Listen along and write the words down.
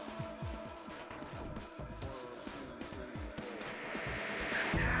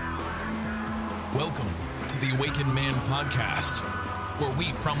Welcome to the Awakened Man podcast, where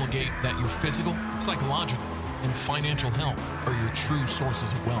we promulgate that your physical, psychological, and financial health are your true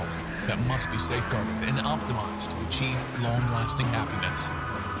sources of wealth that must be safeguarded and optimized to achieve long-lasting happiness.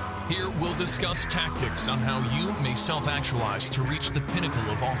 Here we'll discuss tactics on how you may self-actualize to reach the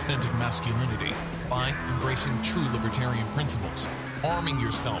pinnacle of authentic masculinity by embracing true libertarian principles, arming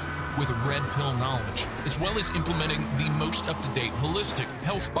yourself with red pill knowledge, as well as implementing the most up-to-date holistic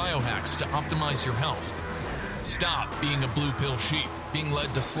health biohacks to optimize your health. Stop being a blue pill sheep, being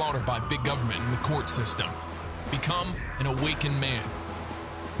led to slaughter by big government and the court system. Become an awakened man.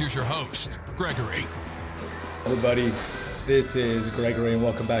 Here's your host, Gregory. Everybody, this is Gregory and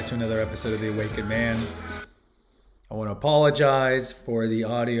welcome back to another episode of The Awakened Man. I want to apologize for the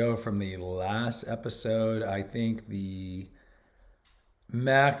audio from the last episode. I think the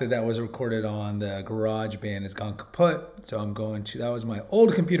Mac that was recorded on, the GarageBand, has gone kaput. So I'm going to, that was my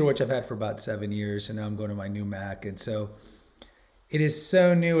old computer, which I've had for about 7 years. And now I'm going to my new Mac. And so it is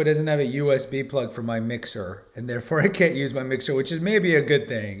so new, it doesn't have a USB plug for my mixer. And therefore I can't use my mixer, which is maybe a good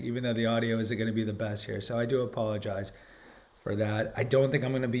thing, even though the audio isn't going to be the best here. So I do apologize for that. I don't think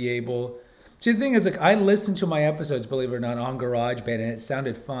I'm going to be able. See, the thing is, like, I listened to my episodes, believe it or not, on GarageBand, and it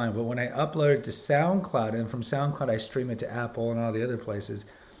sounded fine. But when I upload it to SoundCloud, and from SoundCloud I stream it to Apple and all the other places,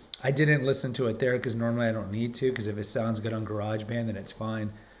 I didn't listen to it there because normally I don't need to, because if it sounds good on GarageBand, then it's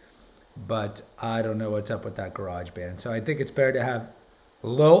fine. But I don't know what's up with that GarageBand. So I think it's better to have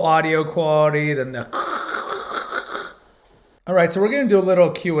low audio quality than the... All right, so we're going to do a little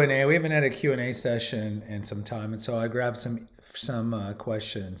Q&A. We haven't had a Q&A session in some time, and so I grabbed some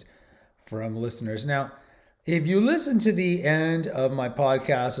questions from listeners. Now, if you listen to the end of my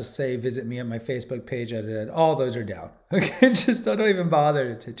podcast, let's say visit me at my Facebook page, all those are down. Okay, just don't even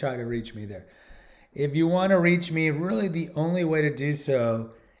bother to try to reach me there. If you want to reach me, really the only way to do so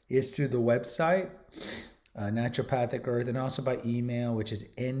is through the website, Naturopathic Earth, and also by email, which is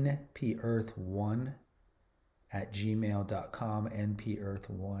npearth1@gmail.com,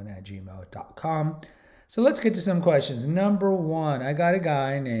 npearth1@gmail.com. So let's get to some questions. Number one, I got a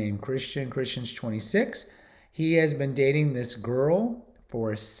guy named Christian. Christian's 26. He has been dating this girl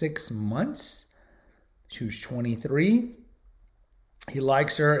for 6 months. She's 23. He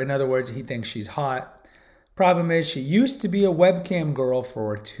likes her. In other words, he thinks she's hot. Problem is, she used to be a webcam girl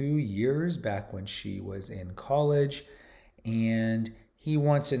for 2 years back when she was in college. And he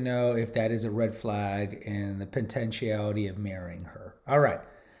wants to know if that is a red flag and the potentiality of marrying her. All right.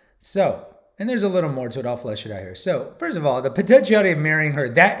 So... and there's a little more to it. I'll flesh it out here. So, first of all, the potentiality of marrying her,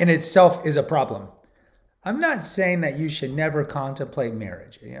 that in itself is a problem. I'm not saying that you should never contemplate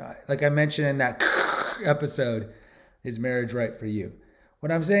marriage. You know, like I mentioned in that episode, is marriage right for you?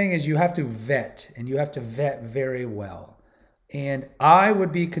 What I'm saying is you have to vet, and you have to vet very well. And I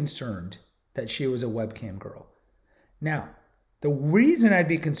would be concerned that she was a webcam girl. Now, the reason I'd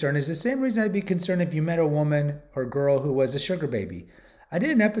be concerned is the same reason I'd be concerned if you met a woman or girl who was a sugar baby. I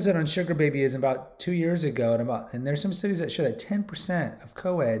did an episode on sugar babies about 2 years ago, and there's some studies that show that 10% of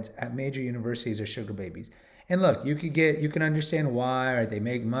co-eds at major universities are sugar babies. And look, you can understand why, right? They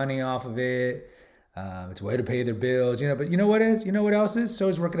make money off of it. It's a way to pay their bills, but you know what is? You know what else is? So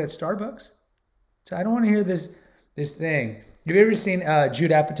is working at Starbucks. So I don't want to hear this thing. Have you ever seen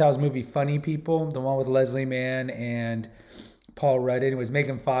Judd Apatow's movie Funny People, the one with Leslie Mann and Paul Rudd? It was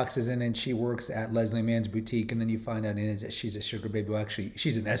Megan Fox is in, and she works at Leslie Mann's boutique, and then you find out in it that she's a sugar baby. Well, actually,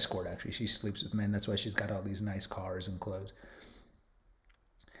 she's an escort. Actually, she sleeps with men. That's why she's got all these nice cars and clothes.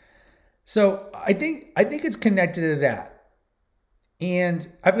 So I think it's connected to that. And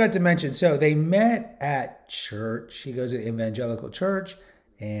I forgot to mention. So they met at church. She goes to evangelical church,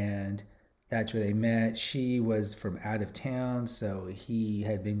 and that's where they met. She was from out of town, so he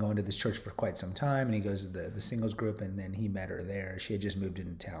had been going to this church for quite some time, and he goes to the singles group, and then he met her there. She had just moved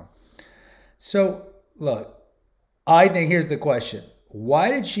into town. So, look, I think here's the question. Why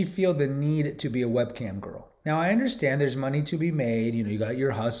did she feel the need to be a webcam girl? Now, I understand there's money to be made. You got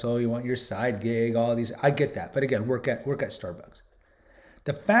your hustle, you want your side gig, all these. I get that. But again, work at Starbucks.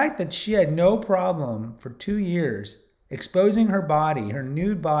 The fact that she had no problem for 2 years exposing her body, her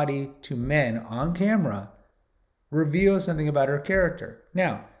nude body, to men on camera reveals something about her character.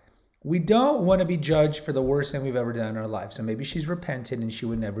 Now, we don't want to be judged for the worst thing we've ever done in our life. So maybe she's repentant and she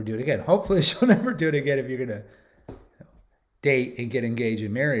would never do it again. Hopefully she'll never do it again if you're going to date and get engaged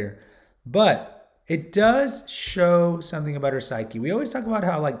and marry her. But it does show something about her psyche. We always talk about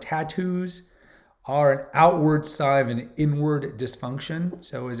how like tattoos are an outward sign of an inward dysfunction.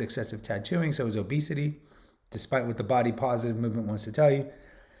 So is excessive tattooing, so is obesity, despite what the body positive movement wants to tell you.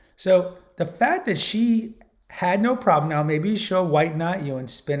 So the fact that she had no problem. Now, maybe she'll white knight you and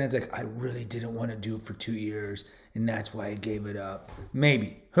spin. It's like, I really didn't want to do it for 2 years, and that's why I gave it up.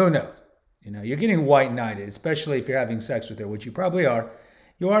 Maybe. Who knows? You're getting white knighted, especially if you're having sex with her, which you probably are.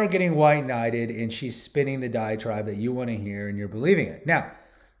 You are getting white knighted, and she's spinning the diatribe that you want to hear, and you're believing it. Now,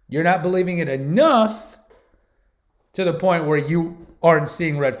 you're not believing it enough to the point where you aren't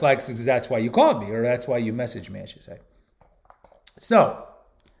seeing red flags because that's why you called me, or that's why you messaged me, I should say. So,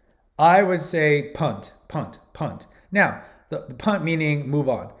 I would say punt. Now, the punt meaning move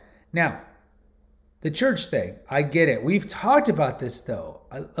on. Now, the church thing, I get it. We've talked about this though.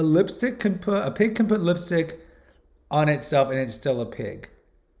 A pig can put lipstick on itself and it's still a pig.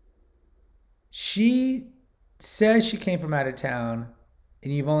 She says she came from out of town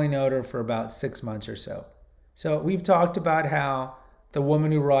and you've only known her for about 6 months or so. So we've talked about how the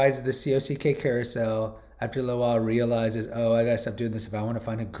woman who rides the COCK carousel after a little while realizes, oh, I gotta stop doing this if I want to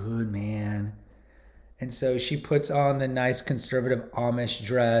find a good man. And so she puts on the nice conservative Amish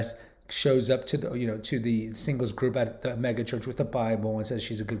dress, shows up to the singles group at the mega church with the Bible and says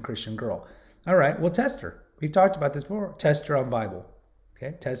she's a good Christian girl. All right, we'll test her. We've talked about this before. Test her on Bible.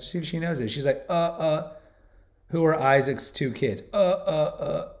 Okay, test her, see if she knows it. She's like, who are Isaac's 2 kids?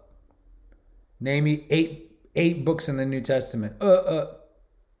 Name me eight books in the New Testament. Okay.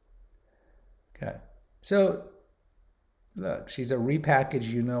 So, look, she's a repackaged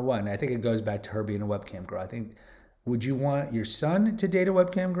you-know-what. And I think it goes back to her being a webcam girl. I think, would you want your son to date a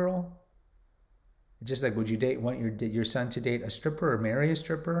webcam girl? Just like, would you want your son to date a stripper or marry a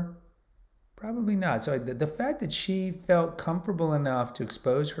stripper? Probably not. So the fact that she felt comfortable enough to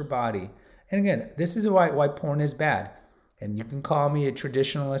expose her body, and again, this is why porn is bad. And you can call me a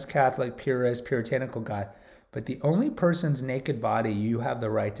traditionalist, Catholic, purist, puritanical guy, but the only person's naked body you have the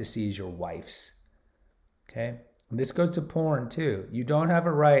right to see is your wife's. Okay? And this goes to porn too. You don't have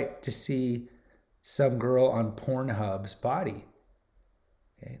a right to see some girl on Pornhub's body.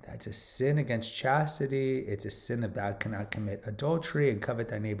 Okay? That's a sin against chastity. It's a sin if thou cannot commit adultery and covet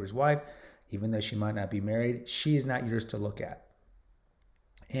thy neighbor's wife, even though she might not be married. She is not yours to look at.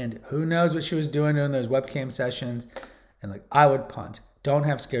 And who knows what she was doing in those webcam sessions. And I would punt. Don't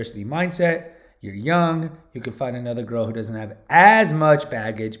have scarcity mindset. You're young. You can find another girl who doesn't have as much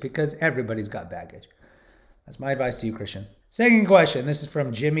baggage because everybody's got baggage. That's my advice to you, Christian. Second question. This is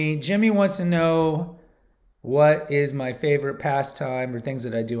from Jimmy. Jimmy wants to know what is my favorite pastime or things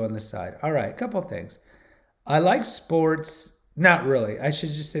that I do on the side. All right, a couple of things. I like sports. Not really. I should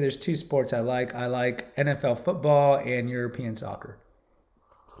just say there's 2 sports I like. I like NFL football and European soccer.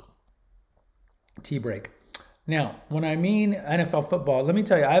 Tea break. Now, when I mean NFL football, let me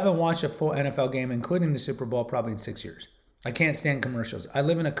tell you, I haven't watched a full NFL game, including the Super Bowl, probably in 6 years. I can't stand commercials. I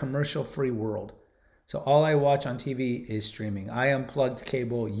live in a commercial-free world. So all I watch on TV is streaming. I unplugged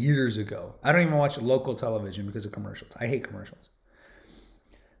cable years ago. I don't even watch local television because of commercials. I hate commercials.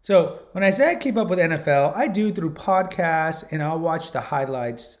 So when I say I keep up with NFL, I do through podcasts, and I'll watch the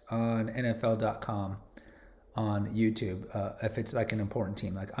highlights on NFL.com on YouTube if it's like an important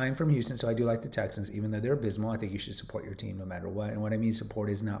team. Like, I'm from Houston, so I do like the Texans. Even though they're abysmal, I think you should support your team no matter what. And what I mean support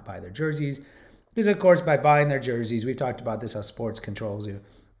is not buy their jerseys. Because, of course, by buying their jerseys, we've talked about this, how sports controls you.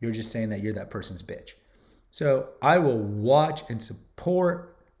 You're just saying that you're that person's bitch. So I will watch and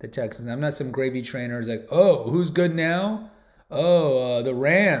support the Texans. I'm not some gravy trainer who's like, oh, who's good now? Oh, the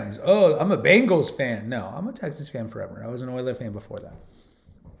Rams. Oh, I'm a Bengals fan. No, I'm a Texans fan forever. I was an Oilers fan before that.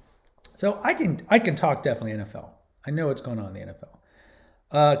 So I can talk definitely NFL. I know what's going on in the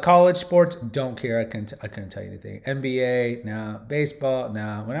NFL. College sports, don't care. I couldn't tell you anything. NBA, nah. Baseball,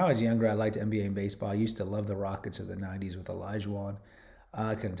 nah. When I was younger, I liked NBA and baseball. I used to love the Rockets of the 90s with Olajuwon.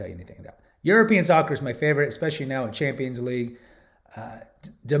 I couldn't tell you anything about that. European soccer is my favorite, especially now at Champions League.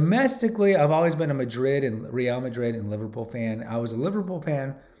 Domestically, I've always been a Real Madrid and Liverpool fan. I was a Liverpool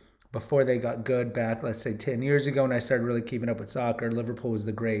fan before they got good back, let's say 10 years ago, when I started really keeping up with soccer. Liverpool was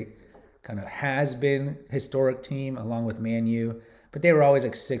the great kind of has-been historic team along with Man U, but they were always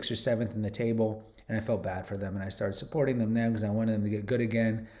like 6th or 7th in the table, and I felt bad for them, and I started supporting them then because I wanted them to get good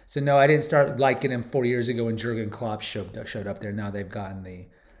again. So no, I didn't start liking them 4 years ago when Jurgen Klopp showed up there. Now they've gotten the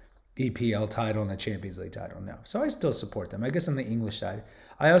EPL title and the Champions League title now. So I still support them, I guess, on the English side.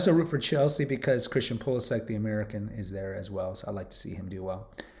 I also root for Chelsea because Christian Pulisic, the American, is there as well, so I like to see him do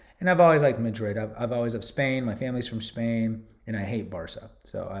well. And I've always liked Madrid. I've always loved Spain. My family's from Spain, and I hate Barca,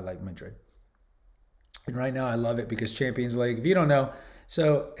 so I like Madrid. And right now I love it because Champions League, if you don't know,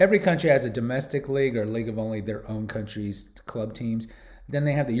 so every country has a domestic league or a league of only their own country's club teams. Then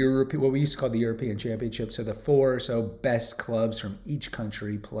they have the European, what we used to call the European Championship. So the 4 or so best clubs from each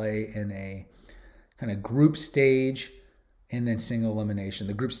country play in a kind of group stage and then single elimination.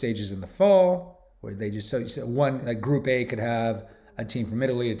 The group stage is in the fall, where they just so one like Group A could have a team from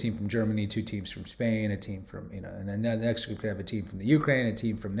Italy, a team from Germany, 2 teams from Spain, a team from and then the next group could have a team from the Ukraine, a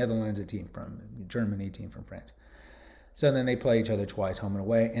team from Netherlands, a team from Germany, a team from France. So then they play each other twice, home and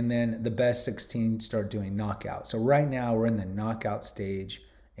away, and then the best 16 start doing knockout. So right now we're in the knockout stage,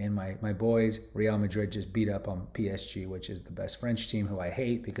 and my boys, Real Madrid, just beat up on PSG, which is the best French team, who I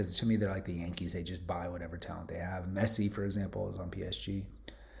hate because to me they're like the Yankees. They just buy whatever talent they have. Messi, for example, is on PSG.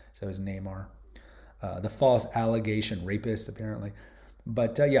 So is Neymar. The false allegation rapist, apparently.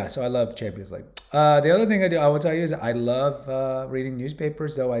 But yeah, so I love Champions League. The other thing I will tell you is I love reading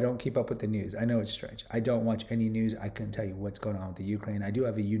newspapers, though I don't keep up with the news. I know it's strange. I don't watch any news. I couldn't tell you what's going on with the Ukraine. I do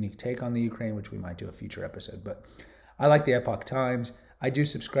have a unique take on the Ukraine, which we might do a future episode. But I like the Epoch Times. I do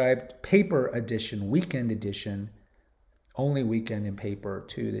subscribe paper edition, weekend edition, only weekend in paper,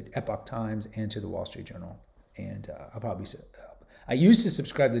 to the Epoch Times and to the Wall Street Journal. And I'll probably I used to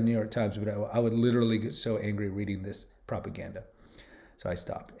subscribe to the New York Times, but I would literally get so angry reading this propaganda. So I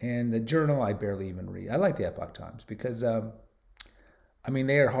stopped. And the Journal, I barely even read. I like the Epoch Times because, they are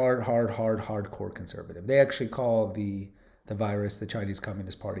hardcore conservative. They actually call the virus the Chinese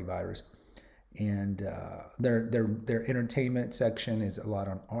Communist Party virus. And their entertainment section is a lot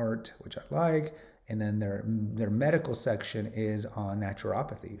on art, which I like. And then their medical section is on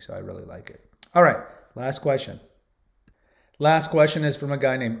naturopathy. So I really like it. All right, last question. Last question is from a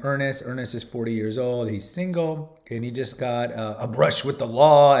guy named Ernest. Ernest is 40 years old. He's single, and he just got a brush with the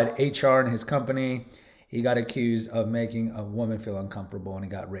law at HR in his company. He got accused of making a woman feel uncomfortable, and he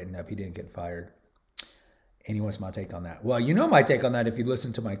got written up. He didn't get fired. And he wants my take on that. Well, you know my take on that if you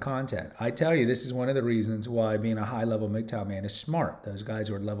listen to my content. I tell you, this is one of the reasons why being a high-level MGTOW man is smart. Those guys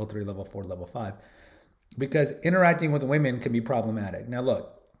who are level 3, level 4, level 5. Because interacting with women can be problematic. Now,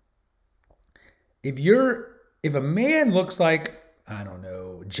 look, if a man looks like, I don't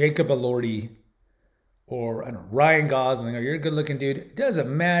know, Jacob Elordi or, I don't know, Ryan Gosling, or you're a good-looking dude, it doesn't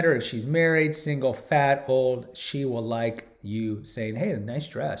matter if she's married, single, fat, old, she will like you saying, hey, nice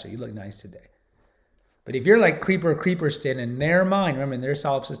dress, or you look nice today. But if you're like Creeperston in their mind, remember, in their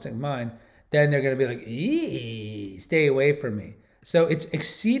solipsistic mind, then they're going to be like, stay away from me. So it's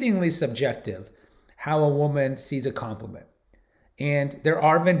exceedingly subjective how a woman sees a compliment. And there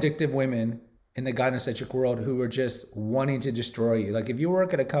are vindictive women in the gynocentric world who are just wanting to destroy you. Like if you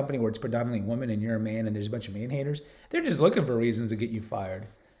work at a company where it's predominantly women and you're a man and there's a bunch of man haters, they're just looking for reasons to get you fired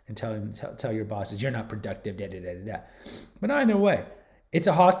and tell your bosses you're not productive, But either way, it's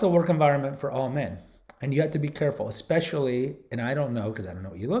a hostile work environment for all men. And you have to be careful, especially, and I don't know because I don't know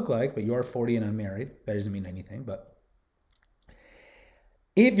what you look like, but you're 40 and unmarried. That doesn't mean anything. But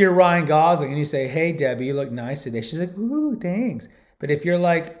if you're Ryan Gosling and you say, hey, Debbie, you look nice today, she's like, ooh, thanks. But if you're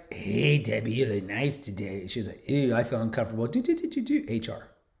like, hey, Debbie, you look nice today, she's like, ew, I feel uncomfortable.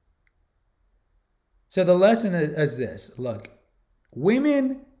 HR. So the lesson is this. Look,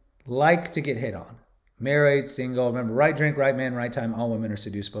 women like to get hit on. Married, single, remember, right drink, right man, right time, all women are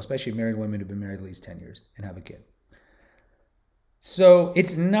seducible, especially married women who've been married at least 10 years and have a kid. So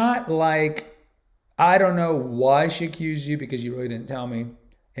it's not like, I don't know why she accused you because you really didn't tell me.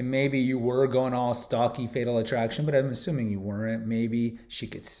 And maybe you were going all stalky, fatal attraction, but I'm assuming you weren't. Maybe she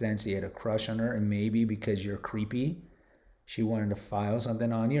could sense you had a crush on her, and maybe because you're creepy, she wanted to file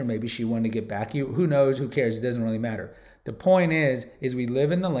something on you, or maybe she wanted to get back at you. Who knows? Who cares? It doesn't really matter. The point is we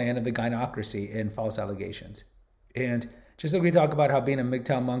live in the land of the gynocracy and false allegations. And just like we talk about how being a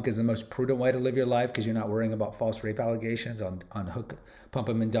MGTOW monk is the most prudent way to live your life because you're not worrying about false rape allegations on pump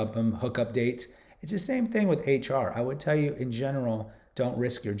them and dump them, hookup dates. It's the same thing with HR. I would tell you in general, don't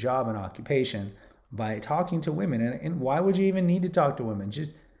risk your job and occupation by talking to women. And why would you even need to talk to women?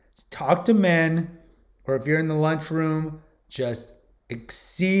 Just talk to men, or if you're in the lunchroom, just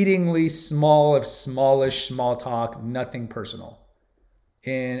exceedingly smallish small talk, nothing personal.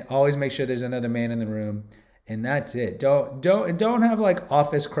 And always make sure there's another man in the room, and that's it. Don't have like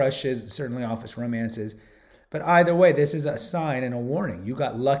office crushes, certainly office romances. But either way, this is a sign and a warning. You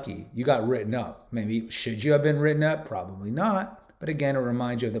got lucky. You got written up. Maybe should you have been written up? Probably not. But again, it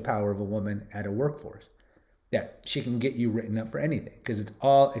reminds you of the power of a woman at a workforce. That she can get you written up for anything because it's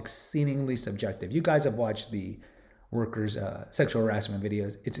all exceedingly subjective. You guys have watched the workers' sexual harassment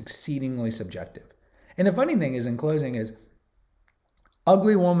videos. It's exceedingly subjective. And the funny thing is, in closing, is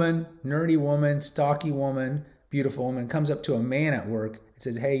ugly woman, nerdy woman, stocky woman, beautiful woman comes up to a man at work and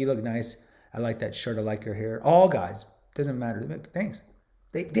says, hey, you look nice. I like that shirt. I like your hair. All guys. Doesn't matter. Thanks.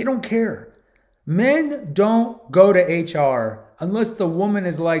 They don't care. Men don't go to HR unless the woman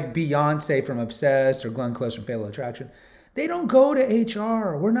is like Beyonce from Obsessed or Glenn Close from Fatal Attraction. They don't go to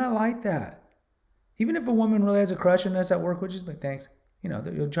HR. We're not like that. Even if a woman really has a crush on us at work, which is like, thanks,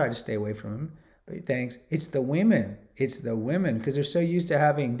 you'll try to stay away from him. But thanks. It's the women. It's the women because they're so used to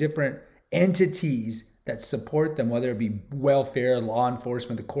having different entities that support them, whether it be welfare, law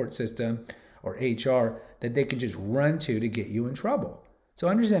enforcement, the court system, or HR, that they can just run to get you in trouble. So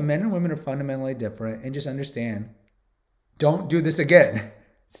understand men and women are fundamentally different, and just understand, don't do this again.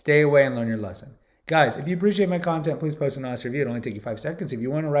 Stay away and learn your lesson. Guys, if you appreciate my content, please post an honest review. It'll only take you 5 seconds. If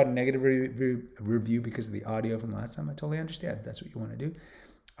you want to write a negative review because of the audio from last time, I totally understand. If that's what you want to do.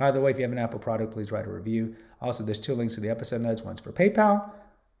 Either way, if you have an Apple product, please write a review. Also, there's 2 links to the episode notes. One's for PayPal.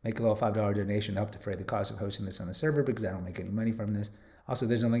 Make a little $5 donation to help defray the cost of hosting this on the server because I don't make any money from this. Also,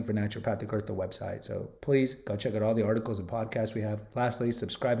 there's a link for Naturopathic Earth, the website. So please go check out all the articles and podcasts we have. Lastly,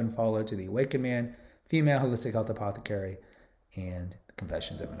 subscribe and follow to the Awakened Man, Female Holistic Health Apothecary, and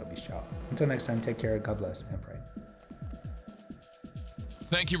Confessions of an Obese Child. Until next time, take care, God bless, and pray.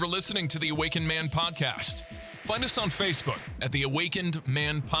 Thank you for listening to the Awakened Man podcast. Find us on Facebook at the Awakened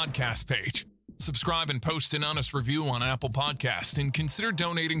Man podcast page. Subscribe and post an honest review on Apple Podcasts, and consider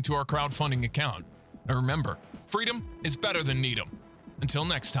donating to our crowdfunding account. And remember, freedom is better than Needham. Until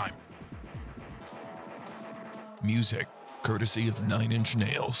next time. Music courtesy of 9 Inch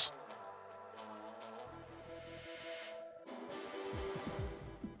Nails.